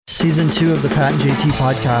Season 2 of the Pat and JT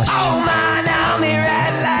podcast. Oh man, I'm here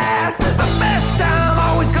at last. The best time,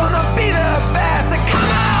 always gonna be the best. Come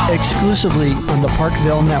on! Exclusively on the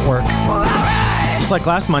Parkville Network. Well, all right. Just like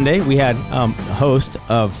last Monday, we had a host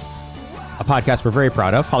of a podcast we're very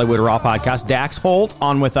proud of, Hollywood Raw Podcast, Dax Holt,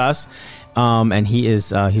 on with us. And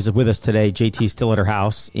he's with us today. JT's still at her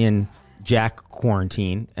house in Jack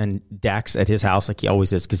quarantine, and Dax at his house like he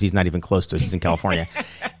always is because he's not even close to us. He's in California.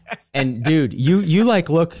 And dude, you like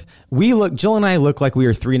Jill and I look like we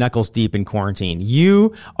are 3 knuckles deep in quarantine.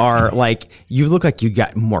 You are like, you look like you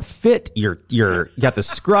got more fit. You're got the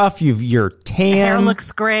scruff. You're tan. Hair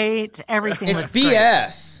looks great. Everything looks great.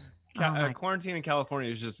 BS. Quarantine in California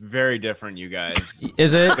is just very different, you guys.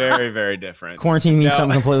 Is it? Very, very different. Quarantine means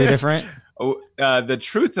something completely different? The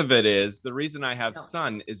truth of it is, the reason I have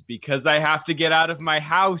son is because I have to get out of my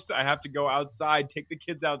house. I have to go outside, take the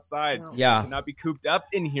kids outside. Yeah. And not be cooped up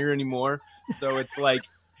in here anymore. So it's like,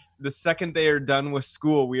 the second they are done with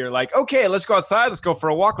school, we are like, okay, let's go outside. Let's go for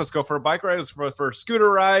a walk. Let's go for a bike ride. Let's go for a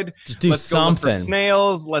scooter ride. Just do let's something. go look for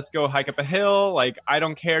snails. Let's go hike up a hill. Like, I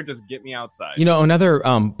don't care. Just get me outside. You know, another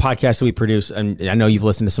podcast that we produce, and I know you've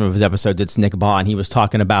listened to some of his episodes, it's Nick Baugh, and he was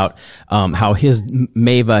talking about how his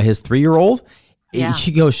Mava, his 3-year-old,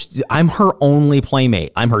 she goes, I'm her only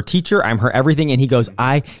playmate. I'm her teacher. I'm her everything. And he goes,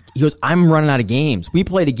 I'm running out of games. We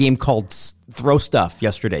played a game called Throw Stuff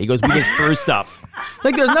yesterday. He goes, we just threw stuff.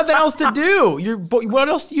 Like, there's nothing else to do. What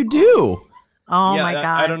else do you do? Oh my God.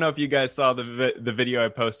 I don't know if you guys saw the video I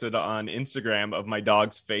posted on Instagram of my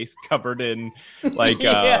dog's face covered in like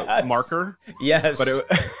Yes. marker. Yes. But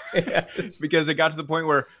because it got to the point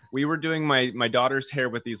where we were doing my daughter's hair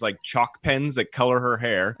with these like chalk pens that color her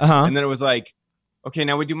hair. Uh-huh. And then it was like, okay,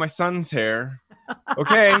 now we do my son's hair.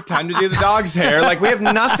 Okay, time to do the dog's hair. Like, we have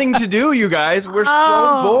nothing to do, you guys. We're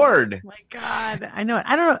so bored. Oh my God. I know it.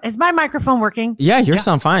 I don't know. Is my microphone working? Yeah, yours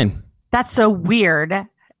sound fine. That's so weird.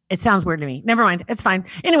 It sounds weird to me. Never mind. It's fine.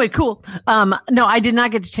 Anyway, cool. No, I did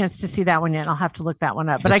not get a chance to see that one yet. I'll have to look that one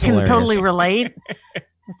up. But That's I can hilarious. totally relate.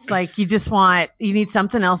 It's like you need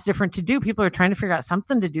something else different to do. People are trying to figure out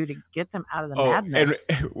something to do to get them out of the madness.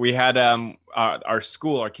 And we had our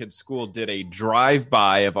kids' school did a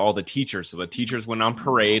drive-by of all the teachers. So the teachers went on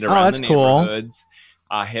parade around that's the cool. neighborhoods,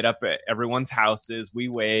 hit up at everyone's houses. We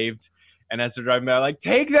waved. And as they're driving by, like,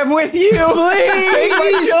 take them with you. Please. Take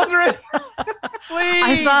my children.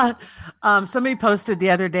 Please. I saw somebody posted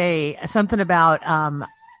the other day something about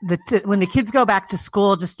when the kids go back to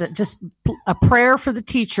school, just a prayer for the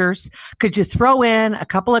teachers. Could you throw in a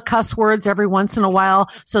couple of cuss words every once in a while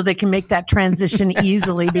so they can make that transition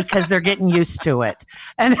easily because they're getting used to it?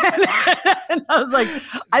 And I was like,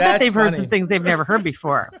 I bet they've heard some things they've never heard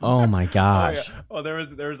before. Oh my gosh. Oh, yeah. Well,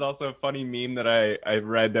 there was also a funny meme that I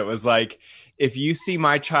read that was like, if you see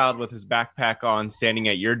my child with his backpack on standing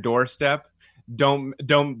at your doorstep, don't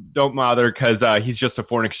bother because he's just a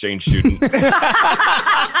foreign exchange student.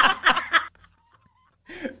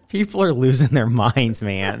 People are losing their minds,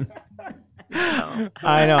 man.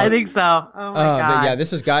 I know. I think so. Oh my God. Yeah,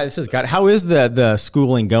 this has got. How is the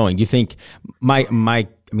schooling going? Do you think I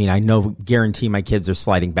guarantee my kids are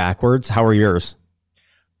sliding backwards. How are yours?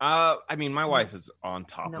 My wife is on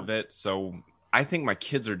top of it, so I think my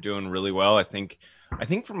kids are doing really well. I think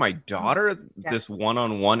for my daughter, this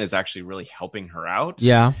one-on-one is actually really helping her out.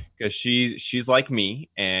 Yeah. Because she's like me,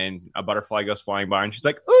 and a butterfly goes flying by, and she's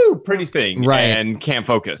like, ooh, pretty thing, right, and can't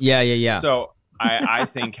focus. Yeah. So I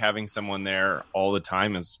think having someone there all the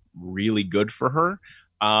time is really good for her.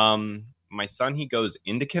 My son, he goes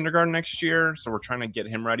into kindergarten next year, so we're trying to get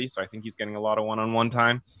him ready. So I think he's getting a lot of one-on-one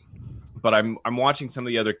time. But I'm watching some of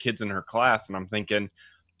the other kids in her class, and I'm thinking,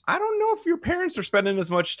 I don't know if your parents are spending as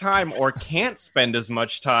much time or can't spend as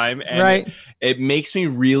much time. And right. It makes me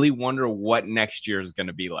really wonder what next year is going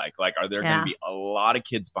to be like. Like, are there going to be a lot of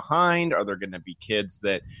kids behind? Are there going to be kids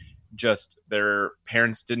that just their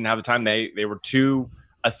parents didn't have the time? They were too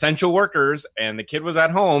essential workers and the kid was at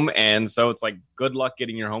home. And so it's like, good luck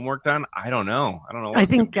getting your homework done. I don't know. What I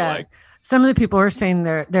think like. Some of the people are saying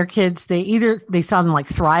their kids, they saw them like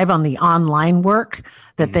thrive on the online work,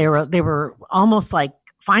 that they were almost like,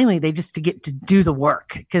 finally they just to get to do the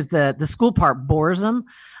work because the school part bores them.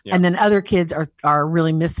 Yeah. And then other kids are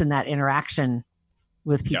really missing that interaction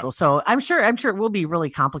with people. Yeah. So I'm sure it will be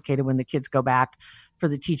really complicated when the kids go back for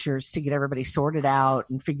the teachers to get everybody sorted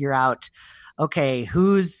out and figure out, okay,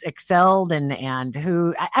 who's excelled and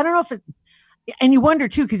who, I don't know if it, and you wonder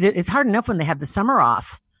too, because it's hard enough when they have the summer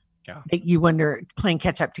off. Yeah. You wonder playing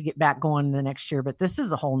catch up to get back going the next year, but this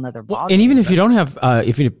is a whole nother ball. And even if you don't have,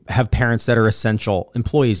 if you have parents that are essential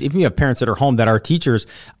employees, if you have parents that are home that are teachers,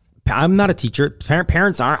 I'm not a teacher.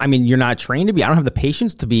 Parents aren't. I mean, you're not trained to be. I don't have the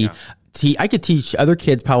patience to be. I could teach other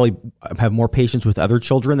kids, probably have more patience with other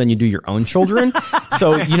children than you do your own children.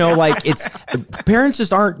 So, like parents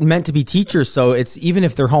just aren't meant to be teachers. So it's, even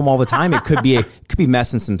if they're home all the time, it could be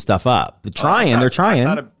messing some stuff up. They're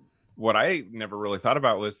trying. What I never really thought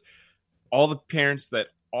about was all the parents that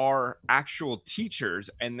are actual teachers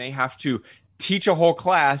and they have to teach a whole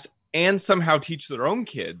class and somehow teach their own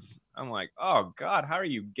kids. I'm like, oh God, how are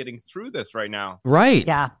you getting through this right now? Right.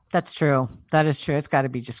 Yeah, that's true. That is true. It's got to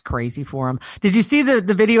be just crazy for them. Did you see the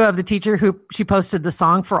video of the teacher who she posted the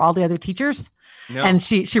song for all the other teachers? No. And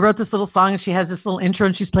she wrote this little song and she has this little intro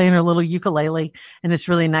and she's playing her little ukulele and it's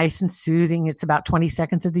really nice and soothing. It's about 20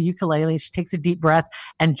 seconds of the ukulele. She takes a deep breath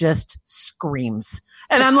and just screams.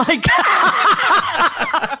 And I'm like,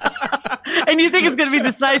 and you think it's going to be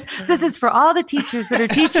this nice. This is for all the teachers that are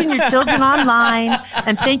teaching your children online.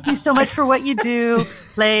 And thank you so much for what you do.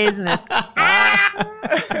 Plays and this.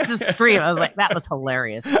 It's a scream. I was like, that was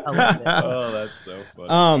hilarious. I loved it. Oh, that's so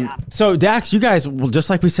funny. So Dax, you guys, well, just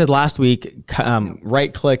like we said last week,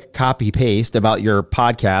 right click, copy, paste about your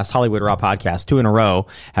podcast, Hollywood Raw podcast, 2 in a row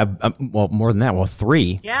have, more than that. Well,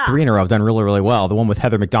 3 in a row have done really, really well. The one with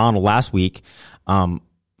Heather McDonald last week,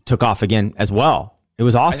 took off again as well. It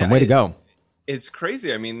was awesome. Way to go. It's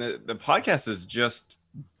crazy. I mean, the podcast is just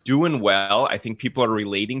doing well. I think people are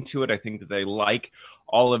relating to it. I think that they like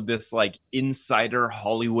all of this like insider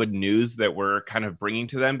Hollywood news that we're kind of bringing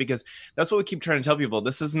to them, because that's what we keep trying to tell people.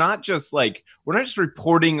 This is not just like, we're not just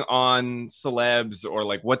reporting on celebs or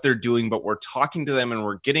like what they're doing, but we're talking to them and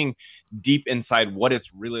we're getting deep inside what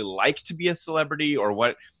it's really like to be a celebrity, or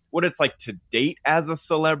what it's like to date as a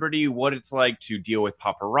celebrity, what it's like to deal with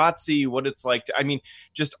paparazzi, what it's like to, I mean,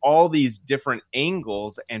 just all these different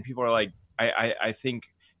angles. And people are like, I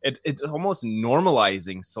think it's almost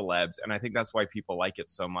normalizing celebs. And I think that's why people like it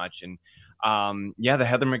so much. And the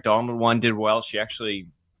Heather McDonald one did well. She actually,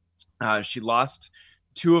 she lost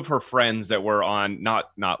 2 of her friends that were on,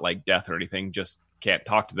 not like death or anything, just can't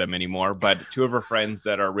talk to them anymore, but 2 of her friends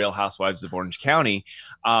that are Real Housewives of Orange County,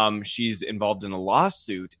 she's involved in a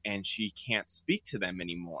lawsuit and she can't speak to them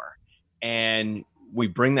anymore. And we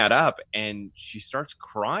bring that up and she starts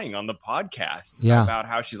crying on the podcast about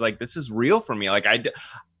how she's like, this is real for me. Like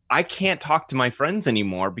I can't talk to my friends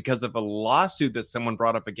anymore because of a lawsuit that someone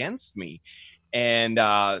brought up against me. And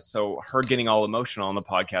so her getting all emotional on the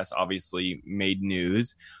podcast obviously made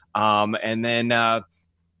news. And then,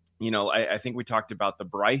 I think we talked about the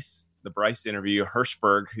Bryce interview,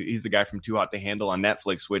 Hirschberg. He's the guy from Too Hot to Handle on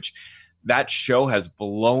Netflix, which that show has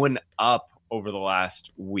blown up over the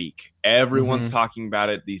last week. Everyone's talking about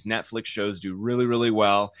it. These Netflix shows do really, really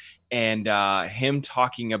well. And him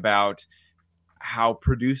talking about how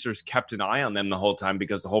producers kept an eye on them the whole time,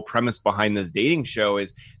 because the whole premise behind this dating show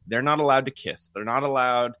is they're not allowed to kiss. They're not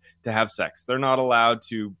allowed to have sex. They're not allowed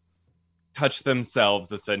to touch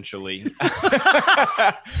themselves, essentially,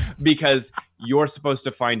 because you're supposed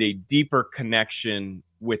to find a deeper connection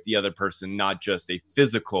with the other person, not just a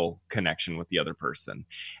physical connection with the other person.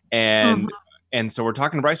 And so we're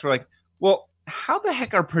talking to Bryce. We're like, well, how the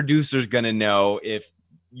heck are producers going to know if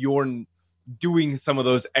you're doing some of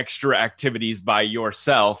those extra activities by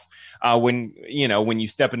yourself when you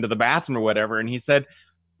step into the bathroom or whatever? And he said,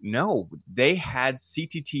 no, they had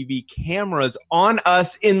CCTV cameras on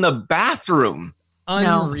us in the bathroom.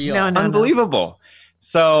 Unreal. No. Unbelievable.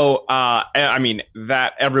 So, I mean,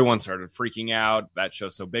 that everyone started freaking out. That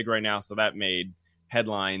show's so big right now. So that made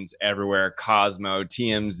headlines everywhere. Cosmo,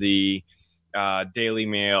 TMZ, Daily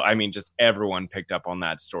Mail. I mean, just everyone picked up on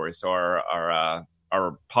that story. So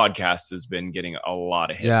our podcast has been getting a lot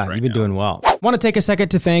of hits right now. You've been doing well. Want to take a second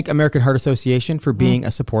to thank American Heart Association for being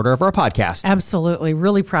a supporter of our podcast. Absolutely.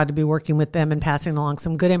 Really proud to be working with them and passing along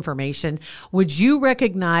some good information. Would you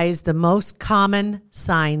recognize the most common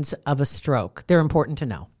signs of a stroke? They're important to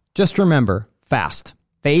know. Just remember, FAST.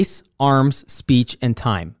 Face, arms, speech, and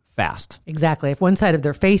time. FAST. Exactly. If one side of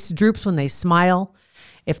their face droops when they smile,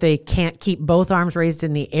 if they can't keep both arms raised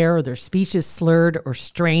in the air, or their speech is slurred or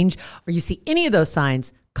strange, or you see any of those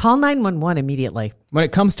signs, call 911 immediately. When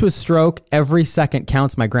it comes to a stroke, every second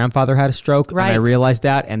counts. My grandfather had a stroke, right. And I realized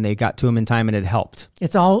that, and they got to him in time, and it helped.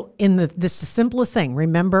 It's all in this the simplest thing.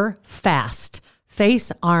 Remember, FAST.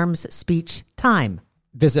 Face, arms, speech, time.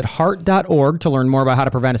 Visit heart.org to learn more about how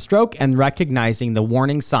to prevent a stroke and recognizing the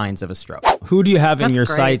warning signs of a stroke. Who do you have in your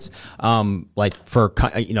sights, like for,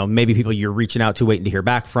 maybe people you're reaching out to, waiting to hear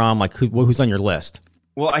back from? Like who's on your list?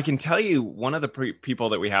 Well, I can tell you one of the people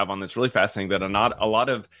that we have on that's really fascinating that a lot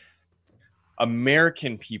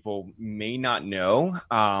American people may not know,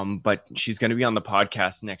 but she's going to be on the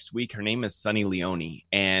podcast next week. Her name is Sunny Leone.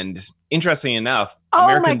 And interesting enough,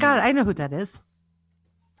 Oh my God, I know who that is.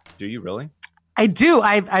 Do you really? I do.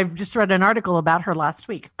 I've just read an article about her last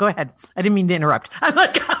week. Go ahead. I didn't mean to interrupt. I'm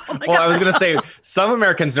like, oh my Well, God. I was going to say some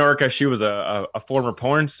Americans know her because she was a former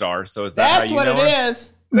porn star. So is that how you know her?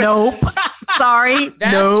 is. Nope. Sorry.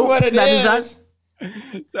 That's nope. what it That is.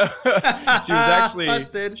 So she was actually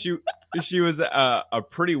Busted. she was a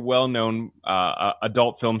pretty well-known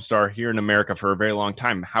adult film star here in America for a very long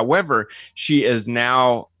time. However, she is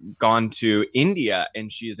now gone to India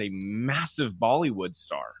and she is a massive Bollywood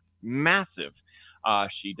star. Massive.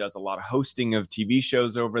 She does a lot of hosting of TV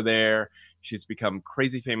shows over there. She's become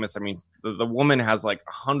crazy famous. I mean, the woman has like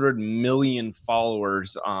 100 million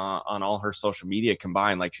followers on all her social media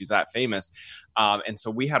combined. Like, she's that famous. And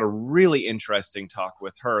so we had a really interesting talk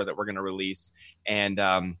with her that we're going to release. And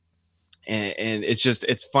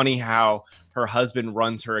it's funny how her husband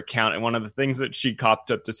runs her account. And one of the things that she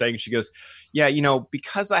copped up to saying, she goes, yeah,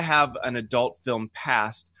 because I have an adult film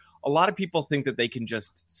past, a lot of people think that they can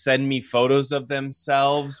just send me photos of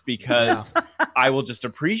themselves because I will just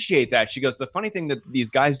appreciate that. She goes, the funny thing that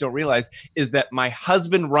these guys don't realize is that my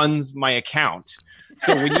husband runs my account.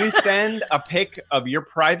 So when you send a pic of your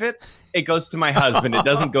privates, it goes to my husband. It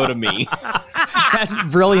doesn't go to me. That's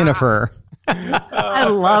brilliant of her. I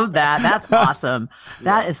love that. That's awesome.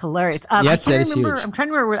 That is hilarious. Yes, that is remember. huge. I'm trying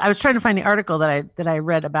to remember. I was trying to find the article that I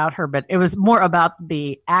read about her, but it was more about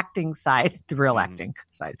the acting side, the real acting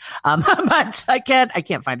side. But I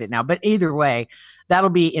can't find it now. But either way, that'll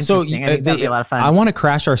be interesting. I think that'll be a lot of fun. I want to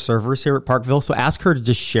crash our servers here at Parkville, so ask her to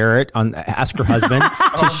just share it ask her husband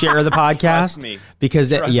to share the podcast. Trust me. Because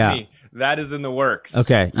Trust me. That is in the works.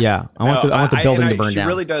 Okay, yeah. I want the building to burn down. She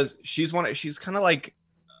really does. She's kind of like,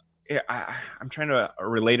 I'm trying to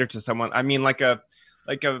relate her to someone. I mean, like a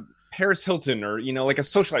Paris Hilton, or like a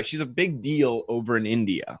socialite. She's a big deal over in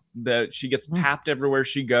India. That she gets papped everywhere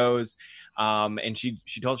she goes. And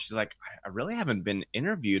she's like, I really haven't been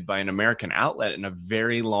interviewed by an American outlet in a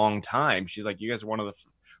very long time. She's like, you guys are one of the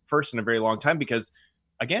first in a very long time, because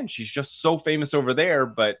again, she's just so famous over there,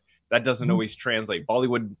 but that doesn't always translate.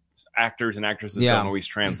 Bollywood actors and actresses don't always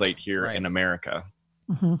translate here in America.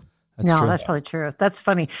 Mm-hmm. True. That's probably true. That's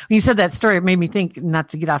funny. When you said that story, it made me think, not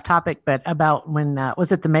to get off topic, but about when,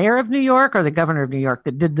 was it the mayor of New York or the governor of New York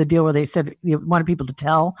that did the deal where they said you wanted people to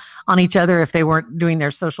tell on each other if they weren't doing their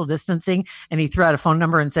social distancing, and he threw out a phone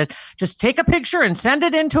number and said, just take a picture and send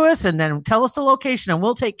it in to us and then tell us the location and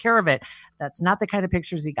we'll take care of it. That's not the kind of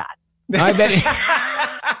pictures he got. I bet.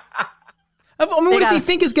 I mean, what does he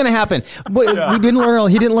think is going to happen? We didn't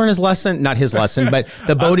learn. He didn't learn his lesson. Not his lesson, but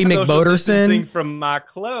the Bodie McBoderson from my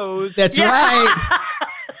clothes. That's right.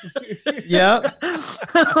 Yep.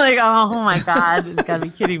 Like, oh my God, it's got to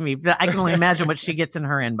be kidding me. But I can only imagine what she gets in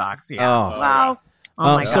her inbox. Yeah. Oh. Wow.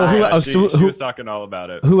 Oh my so God. who She was talking all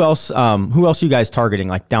about it. Who else? Who else are you guys targeting,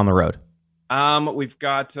 like down the road? We've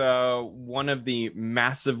got one of the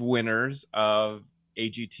massive winners of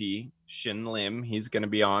AGT, Shin Lim. He's going to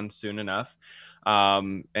be on soon enough.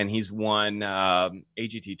 And he's won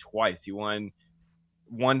AGT twice. He won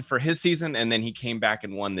one for his season, and then he came back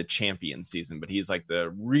and won the champion season. But he's like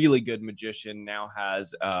the really good magician, now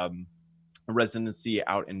has a residency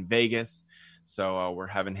out in Vegas. So we're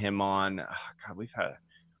having him on. Oh, God,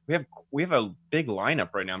 we have a big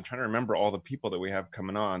lineup right now. I'm trying to remember all the people that we have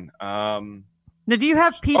coming on. Now, do you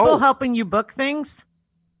have people helping you book things?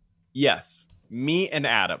 Yes. Me and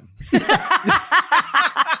Adam.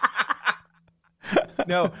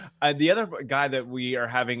 No, the other guy that we are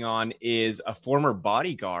having on is a former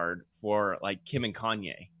bodyguard for like Kim and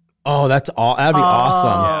Kanye. Oh, that'd be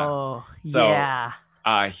awesome. Oh, So, yeah.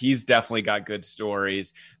 He's definitely got good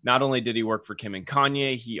stories. Not only did he work for Kim and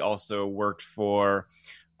Kanye, he also worked for,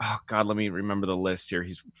 oh God, let me remember the list here.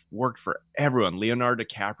 He's worked for everyone. Leonardo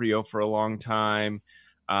DiCaprio for a long time.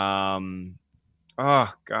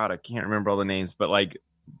 Oh God, I can't remember all the names, but like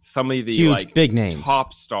some of the huge, like big names,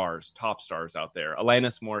 top stars out there.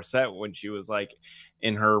 Alanis Morissette, when she was like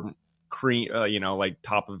in her like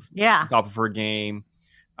top of her game.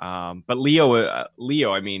 But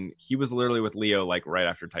Leo, I mean, he was literally with Leo like right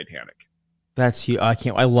after Titanic. That's huge.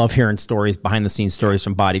 I love hearing stories, behind the scenes stories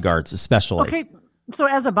from bodyguards, especially. Okay, so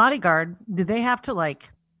as a bodyguard, did they have to like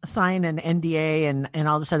sign an NDA and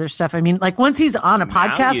all this other stuff? I mean, like once he's on a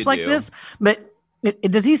podcast like this, but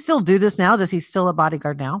does he still do this now? Does he still a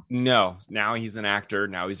bodyguard now? No, now he's an actor.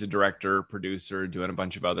 Now he's a director, producer, doing a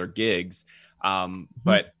bunch of other gigs.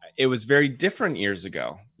 But it was very different years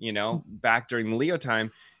ago. Back during the Leo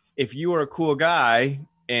time, if you were a cool guy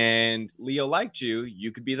and Leo liked you,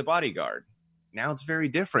 you could be the bodyguard. now it's very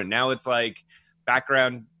different. Now it's like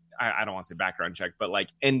background. I don't want to say background check, but like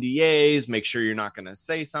NDAs, make sure you're not going to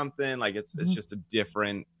say something. Like it's just a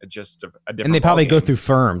different. And they probably go through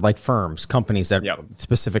firms, companies that Yep.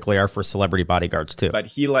 specifically are for celebrity bodyguards too. But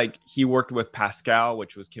he worked with Pascal,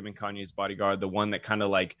 which was Kim and Kanye's bodyguard, the one that kind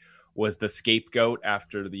of like was the scapegoat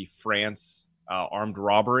after the France armed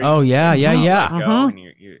robbery. Oh yeah.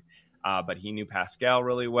 But he knew Pascal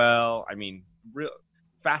really well. I mean, real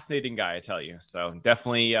fascinating guy, I tell you. So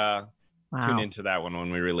definitely tune into that one when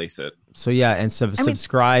we release it. So yeah, and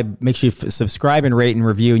subscribe. Make sure you subscribe and rate and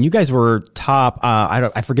review. And you guys were top.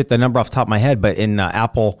 I forget the number off the top of my head, but in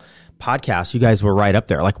Apple Podcasts, you guys were right up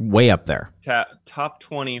there, like way up there. Top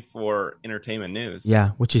 20 for entertainment news.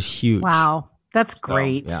 Yeah, which is huge. Wow. That's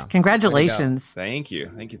great. yeah. Congratulations. Thank you.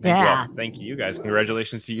 Yeah. Thank you guys.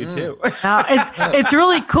 Congratulations to you too. It's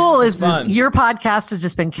really cool. fun. Your podcast has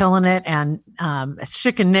just been killing it. And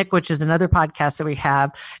Schick and Nick, which is another podcast that we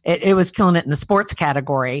have, it was killing it in the sports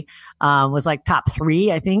category. Was like top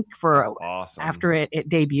 3, I think, for awesome. after it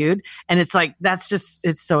debuted. And it's like,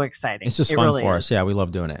 it's so exciting. It's just fun really for us. Yeah, we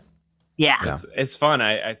love doing it. Yeah. It's fun.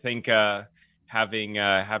 I think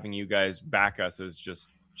having you guys back us is just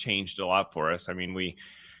changed a lot for us. I mean, we're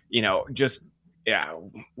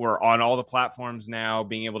on all the platforms now,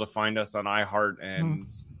 being able to find us on iHeart and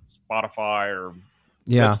Spotify or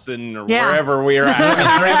Libsyn or wherever we are at.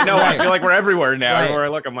 I feel like we're everywhere now. Right. Everywhere I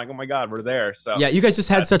look, I'm like, oh my God, we're there. So yeah, you guys just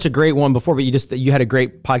had such a great one before, but you had a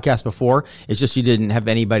great podcast before. It's just you didn't have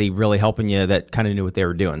anybody really helping you that kind of knew what they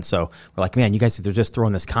were doing. So we're like, man, you guys, they're just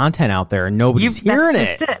throwing this content out there and nobody's hearing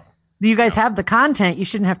it. You guys have the content. You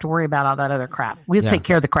shouldn't have to worry about all that other crap. We'll take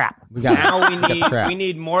care of the crap. We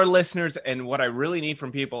need more listeners. And what I really need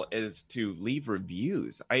from people is to leave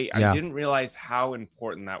reviews. I didn't realize how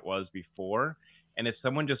important that was before. And if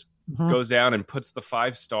someone just goes down and puts the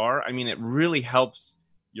 5-star, I mean, it really helps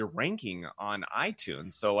your ranking on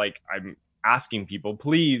iTunes. So like I'm asking people,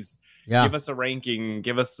 please give us a ranking,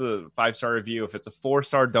 give us a 5-star review. If it's a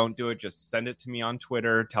 4-star, don't do it. Just send it to me on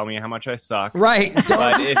Twitter. Tell me how much I suck. Right.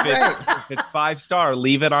 But if it's 5-star,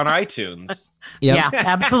 leave it on iTunes. Yep. Yeah,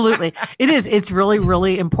 absolutely. It is. It's really,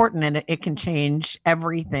 really important, and it can change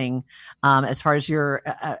everything as far as your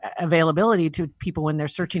availability to people when they're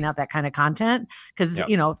searching out that kind of content. Because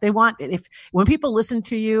when people listen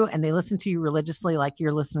to you and they listen to you religiously, like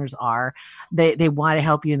your listeners are, they want to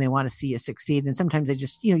help you and they want to see you succeed. And sometimes they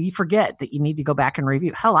just you forget that you need to go back and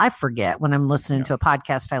review. Hell, I forget when I'm listening to a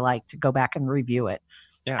podcast I like to go back and review it.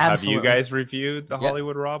 Yeah, absolutely. Have you guys reviewed the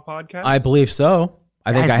Hollywood Raw podcast? I believe so.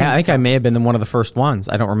 I think I may have been one of the first ones.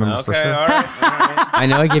 I don't remember for sure. All right. I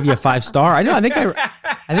know I gave you a 5-star. I know. I think I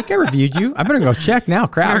reviewed you. I better go check now.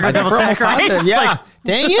 Crap. I double check, right? Yeah.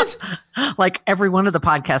 Dang it. Like every one of the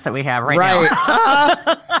podcasts that we have right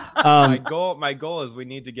now. My goal is we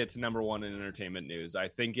need to get to number 1 in entertainment news. I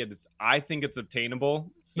think it's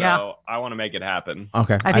obtainable. So I want to make it happen.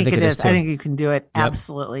 Okay. I think it is. I think you can do it. Yep.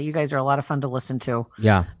 Absolutely. You guys are a lot of fun to listen to.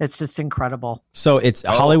 Yeah. It's just incredible. So it's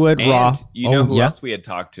Hollywood Raw. You know who else we had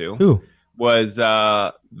talked to? Who? Was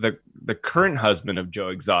the current husband of Joe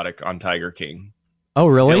Exotic on Tiger King. Oh,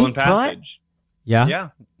 really? Dylan Passage. Yeah. Yeah.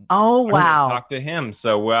 Oh, wow. Talk to him.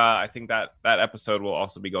 So I think that episode will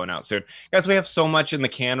also be going out soon. Guys, we have so much in the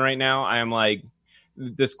can right now. I am like,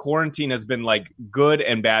 this quarantine has been like good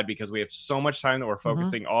and bad because we have so much time that we're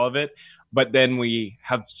focusing all of it. But then we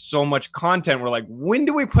have so much content. We're like, when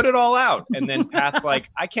do we put it all out? And then Pat's like,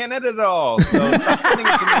 I can't edit it all. So stop sending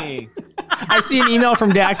it to me. I see an email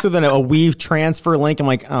from Dax with a Weave transfer link. I'm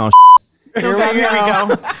like, oh, here we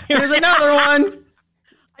go. Here's another one.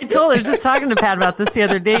 I was just talking to Pat about this the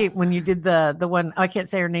other day when you did the one, I can't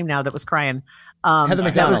say her name now, that was crying. Heather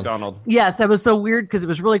McDonald. Yes, that was so weird because it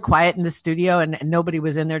was really quiet in the studio and nobody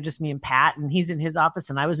was in there, just me and Pat, and he's in his office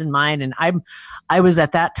and I was in mine. And I was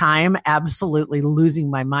at that time absolutely losing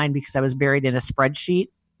my mind because I was buried in a spreadsheet,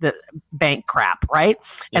 the bank crap, right?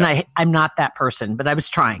 Yeah. And I'm not that person, but I was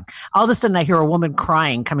trying. All of a sudden I hear a woman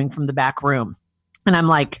crying coming from the back room. And I'm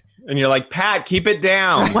like... And you're like, Pat, keep it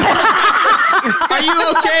down. Are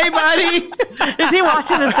you okay, buddy? Is he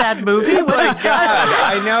watching a sad movie? Oh my God.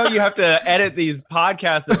 I know you have to edit these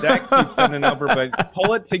podcasts that Dex keeps sending over, but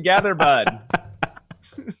pull it together, bud.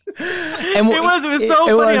 It was so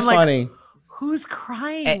funny. It was funny. Who's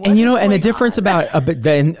crying? And the difference about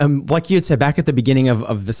like you had said back at the beginning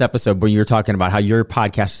of this episode when you were talking about how your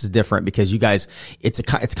podcast is different because you guys,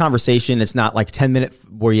 it's conversation. It's not like 10-minute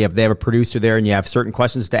where they have a producer there and you have certain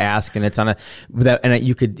questions to ask and it's on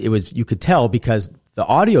you could tell because the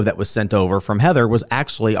audio that was sent over from Heather was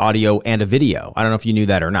actually audio and a video. I don't know if you knew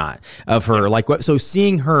that or not of her. Like what? So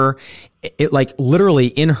seeing her, it like literally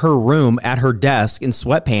in her room at her desk in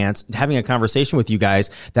sweatpants, having a conversation with you guys.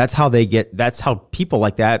 That's how people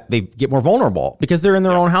like that, they get more vulnerable because they're in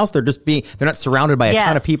their own house. They're not surrounded by a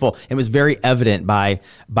ton of people. It was very evident by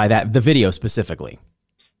that, the video specifically.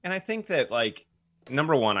 And I think that, like,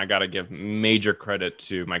 number one, I got to give major credit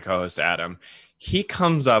to my co-host, Adam. He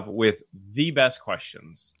comes up with the best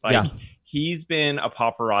questions. Like, he's been a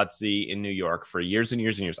paparazzi in New York for years and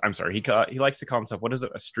years and years. I'm sorry. He likes to call himself, what is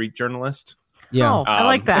it? A street journalist? Yeah. Oh, I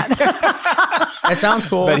like that. That sounds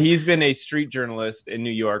cool. But he's been a street journalist in New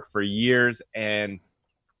York for years. And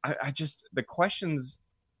I just, the questions,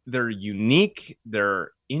 they're unique.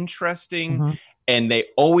 They're interesting. Mm-hmm. And they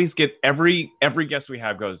always get every guest we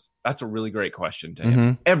have goes, that's a really great question to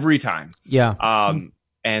him every time. Yeah.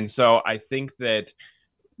 And so I think that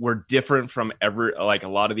we're different from a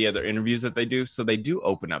lot of the other interviews that they do. So they do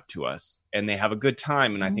open up to us and they have a good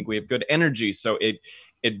time. And I think we have good energy. So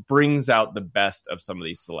it brings out the best of some of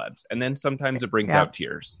these celebs. And then sometimes it brings out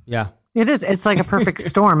tears. Yeah. It is. It's like a perfect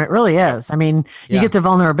storm. It really is. I mean, you get the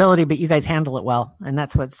vulnerability, but you guys handle it well. And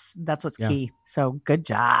that's what's key. So good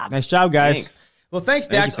job. Nice job, guys. Thanks. Well, thanks,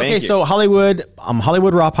 Dax. Thank you. So Hollywood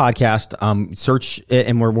Raw podcast, search it,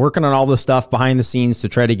 and we're working on all the stuff behind the scenes to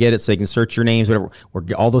try to get it so you can search your names, whatever.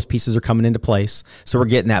 All those pieces are coming into place. So we're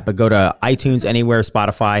getting that, but go to iTunes, anywhere,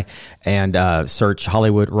 Spotify, and search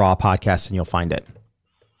Hollywood Raw podcast and you'll find it.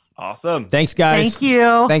 Awesome. Thanks, guys. Thank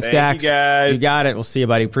you. Thanks, Dax. You guys. You got it. We'll see you,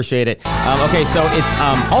 buddy. Appreciate it. Okay, so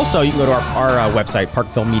it's also, you can go to our website,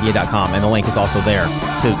 parkfilmmedia.com, and the link is also there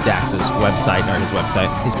to Dax's website, or his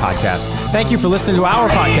website, his podcast. Thank you for listening to our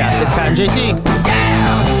podcast. It's Pat and JT.